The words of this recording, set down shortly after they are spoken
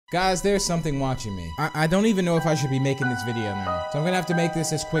Guys, there's something watching me. I don't even know if I should be making this video now. So I'm gonna have to make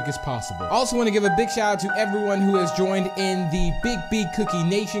this as quick as possible. Also want to give a big shout out to everyone who has joined in the Big B Cookie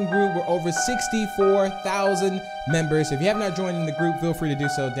Nation group. We're over 64,000 members. If you have not joined in the group, feel free to do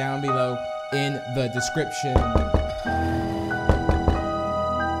so down below in the description.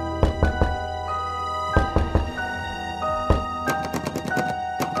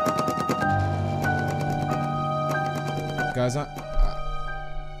 Guys,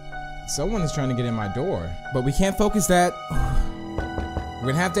 someone is trying to get in my door, but we can't focus that.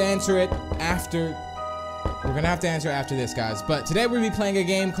 We're gonna have to answer it after. We're gonna have to answer it after this, guys. But today we're gonna be playing a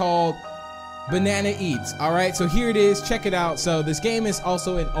game called Banana Eats. All right, so here it is. Check it out. So this game is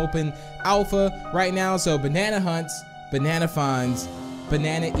also in open alpha right now. So banana hunts, banana finds,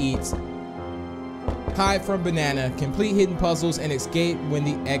 banana eats, hide from banana, complete hidden puzzles, and escape when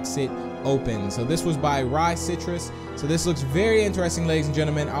the exit opens. So this was by Rye Citrus. So this looks very interesting, ladies and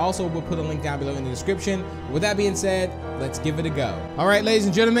gentlemen. I also will put a link down below in the description. With that being said, let's give it a go. All right, ladies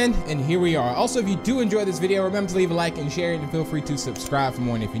and gentlemen, and here we are. Also, if you do enjoy this video, remember to leave a like and share it, and feel free to subscribe for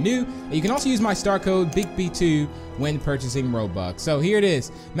more. And if you're new, you can also use my star code BIGB2 when purchasing Robux. So here it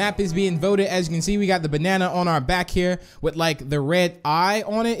is. Map is being voted. As you can see, we got the banana on our back here with like the red eye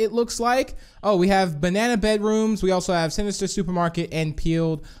on it, it looks like. Oh, we have banana bedrooms. We also have Sinister Supermarket and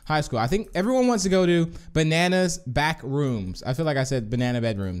Peeled High School. I think everyone wants to go to Banana's back rooms. I feel like I said banana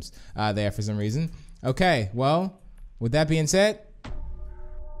bedrooms there for some reason. Okay, well, with that being said,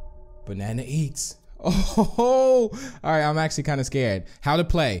 banana eats. Oh, all right, I'm actually kind of scared. How to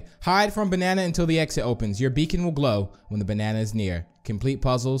play. Hide from banana until the exit opens. Your beacon will glow when the banana is near. Complete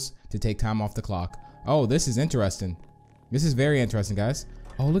puzzles to take time off the clock. Oh, this is interesting. This is very interesting, guys.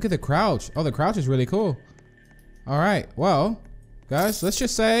 Oh, look at the crouch. Oh, the crouch is really cool. All right, well, guys, let's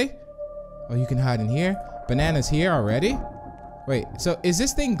just say, oh, you can hide in here. Banana's here already. Wait, so is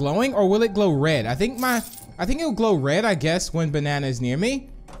this thing glowing or will it glow red? I think it'll glow red, I guess, when banana is near me.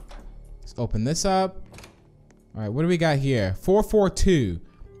 Let's open this up. All right, what do we got here? 442.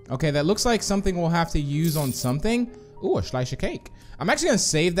 Okay, that looks like something we'll have to use on something. Ooh, a slice of cake. I'm actually gonna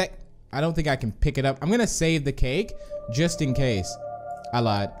save that. I don't think I can pick it up. I'm gonna save the cake just in case. I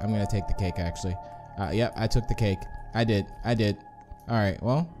lied. I'm gonna take the cake actually. Yep, I took the cake. I did. All right,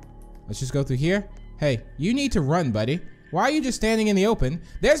 well, let's just go through here. Hey, you need to run, buddy. Why are you just standing in the open?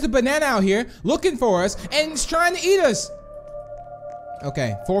 There's the banana out here looking for us and it's trying to eat us.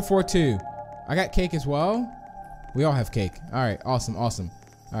 Okay, 442. I got cake as well. We all have cake. All right, awesome. All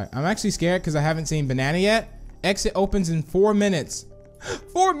right, I'm actually scared because I haven't seen banana yet. Exit opens in 4 minutes.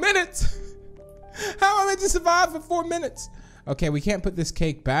 4 minutes? How am I meant to survive for 4 minutes? Okay, we can't put this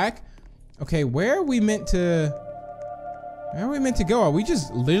cake back. Okay, where are we meant to go? Are we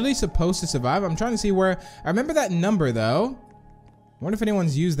just literally supposed to survive? I'm trying to see where. I remember that number though. I wonder if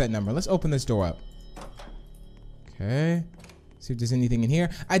anyone's used that number. Let's open this door up. Okay, see if there's anything in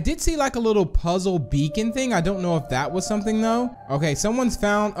here. I did see like a little puzzle beacon thing. I don't know if that was something though. Okay, someone's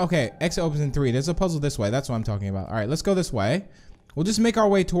found. Okay, exit opens in 3. There's a puzzle this way. That's what I'm talking about. All right, let's go this way. We'll just make our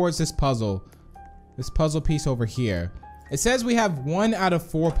way towards this puzzle piece over here. It says we have 1 out of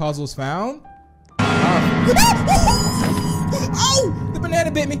 4 puzzles found. Oh, the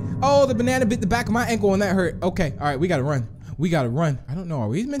banana bit me. Oh, the banana bit the back of my ankle and that hurt. Okay, all right, we gotta run. I don't know, are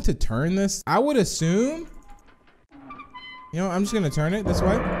we meant to turn this? I would assume. You know, I'm just gonna turn it this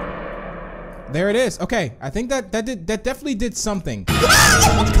way. There it is. Okay, I think that definitely did something.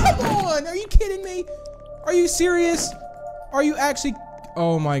 Oh, come on, are you kidding me? Are you serious? Are you actually?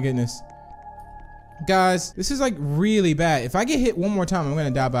 Oh my goodness. Guys, this is like really bad. If I get hit one more time, I'm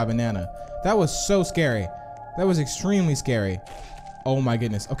gonna die by a banana. That was so scary. That was extremely scary. Oh my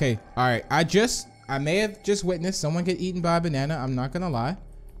goodness. Okay, all right. I may have just witnessed someone get eaten by a banana. I'm not gonna lie.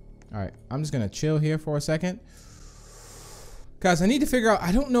 All right, I'm just gonna chill here for a second. Guys, I need to figure out,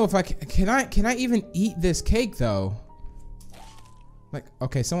 I don't know if I can I even eat this cake though? Like,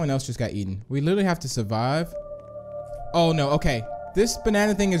 okay, someone else just got eaten. We literally have to survive. Oh no, okay. This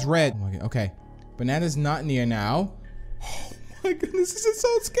banana thing is red. Oh my God, okay. Banana's not near now. Oh my goodness, this is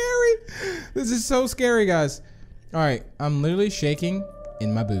so scary. This is so scary, guys. All right, I'm literally shaking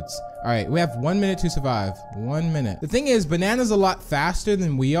in my boots. All right, we have 1 minute to survive. 1 minute. The thing is, banana's a lot faster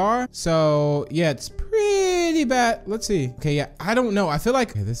than we are. So yeah, it's pretty bad. Let's see. Okay, yeah, I don't know. I feel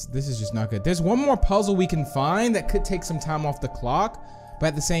like okay, this is just not good. There's one more puzzle we can find that could take some time off the clock. But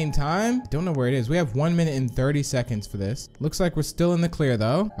at the same time, I don't know where it is. We have 1 minute and 30 seconds for this. Looks like we're still in the clear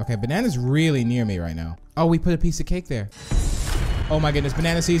though. Okay, banana's really near me right now. Oh, we put a piece of cake there. Oh my goodness,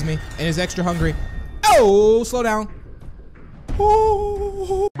 banana sees me and is extra hungry. Oh, slow down.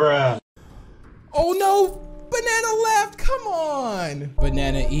 Oh, bruh. Oh no. Banana left. Come on.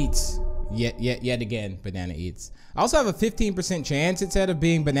 Banana eats. Yet again, banana eats. I also have a 15% chance, it said, of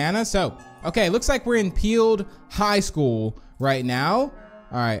being banana. So, okay, looks like we're in Peeled High School right now.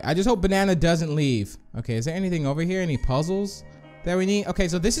 All right, I just hope banana doesn't leave. Okay, is there anything over here? Any puzzles that we need? Okay,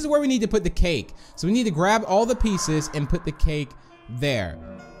 so this is where we need to put the cake. So we need to grab all the pieces and put the cake there.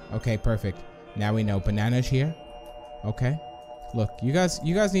 Okay, perfect. Now we know banana's here. Okay. Look, you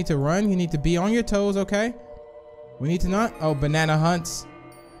guys need to run. You need to be on your toes, okay? We need to not. Oh, banana hunts.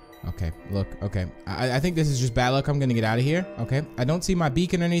 Okay, look, okay. I think this is just bad luck. I'm gonna get out of here. Okay, I don't see my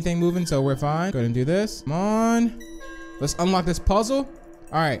beacon or anything moving, so we're fine. Go ahead and do this. Come on. Let's unlock this puzzle.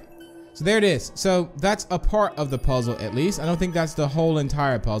 All right, so there it is. So that's a part of the puzzle, at least. I don't think that's the whole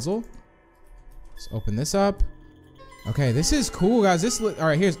entire puzzle. Let's open this up. Okay, this is cool, guys. All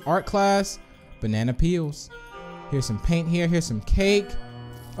right, here's art class, banana peels. Here's some paint here. Here's some cake.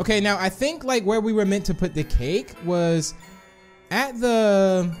 Okay, now I think like where we were meant to put the cake was at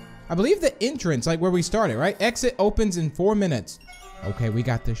the, I believe the entrance, like where we started, right? Exit opens in 4 minutes. Okay, we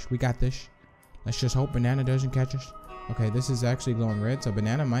got this. We got this. Let's just hope banana doesn't catch us. Okay, this is actually glowing red, so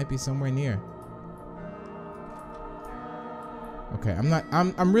banana might be somewhere near. Okay,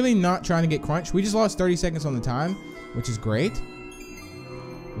 I'm really not trying to get crunched. We just lost 30 seconds on the time, which is great.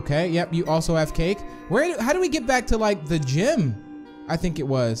 Okay, yep, you also have cake. How do we get back to like the gym? I think it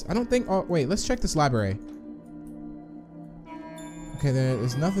was. I don't think, oh, wait, let's check this library. Okay,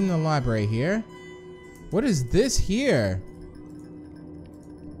 there's nothing in the library here. What is this here?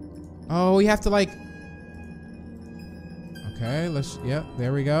 Oh, we have to like, okay, yep,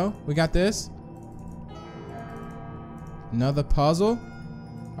 there we go. We got this. Another puzzle.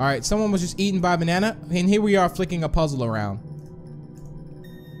 All right, someone was just eaten by a banana, and here we are flicking a puzzle around.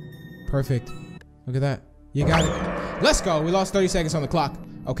 Perfect. Look at that. You got it. Let's go. We lost 30 seconds on the clock.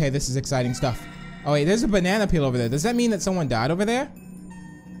 Okay, this is exciting stuff. Oh wait, there's a banana peel over there. Does that mean that someone died over there?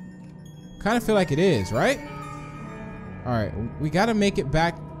 Kind of feel like it is, right? All right, we gotta make it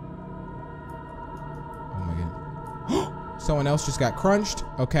back. Oh my god. Someone else just got crunched.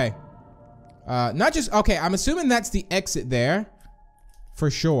 Okay. Not just, okay, I'm assuming that's the exit there. For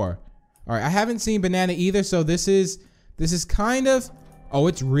sure. All right, I haven't seen banana either, so this is kind of, oh,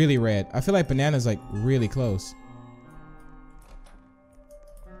 it's really red. I feel like banana's like really close.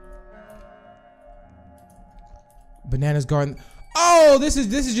 Banana's garden. Oh, this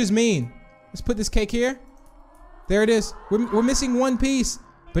is just mean. Let's put this cake here. There it is. We're missing one piece.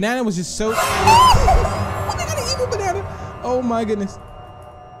 Banana was just so. Oh, they got an evil banana. Oh my goodness.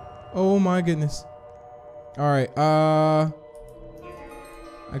 Oh my goodness. All right. I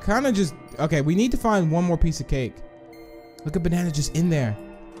kind of just. Okay, we need to find one more piece of cake. Look at banana just in there.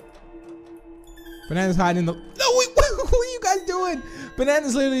 Banana's hiding in the. No, wait, what are you guys doing?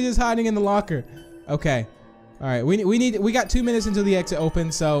 Banana's literally just hiding in the locker. Okay. All right, we got 2 minutes until the exit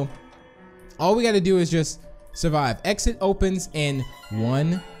opens, so all we got to do is just survive. Exit opens in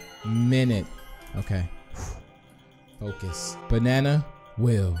 1 minute. Okay. Focus. Banana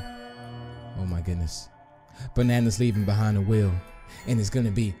will. Oh my goodness. Banana's leaving behind a wheel, and it's gonna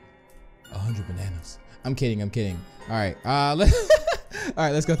be 100 bananas. I'm kidding. All right. All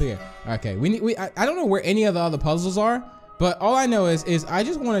right, let's go through here. Okay. I don't know where any of the other puzzles are, but all I know is I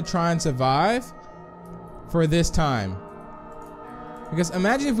just want to try and survive for this time. Because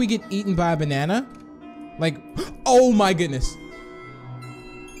imagine if we get eaten by a banana. Like, oh my goodness.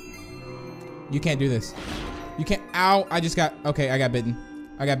 You can't do this. You can't, ow, okay, I got bitten.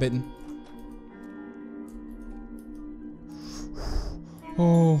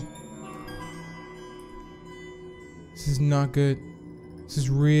 Oh. This is not good. This is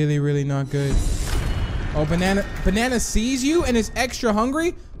really, really not good. Oh, banana sees you and is extra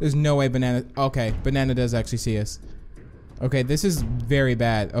hungry? There's no way banana, okay, banana does actually see us. Okay, this is very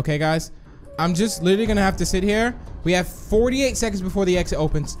bad. Okay, guys, I'm just literally gonna have to sit here. We have 48 seconds before the exit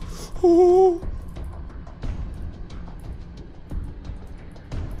opens. Ooh.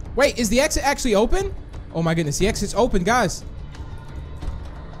 Wait, is the exit actually open? Oh my goodness, the exit's open, guys.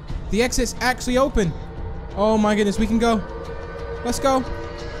 The exit's actually open. Oh my goodness, we can go. Let's go.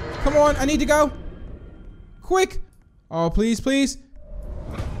 Come on, I need to go. Quick. Oh, please, please.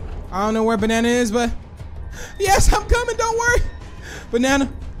 I don't know where banana is, but yes, I'm coming, don't worry.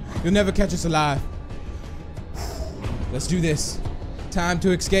 Banana, you'll never catch us alive. Let's do this. Time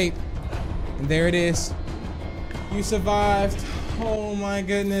to escape. And there it is. You survived. Oh my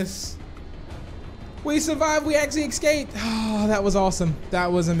goodness. We survived. We actually escaped. Oh, that was awesome.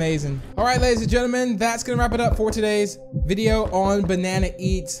 That was amazing. All right, ladies and gentlemen, that's gonna wrap it up for today's video on Banana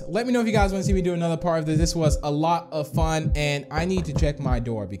Eats. Let me know if you guys want to see me do another part of this. This was a lot of fun, and I need to check my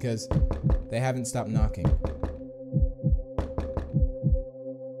door because they haven't stopped knocking.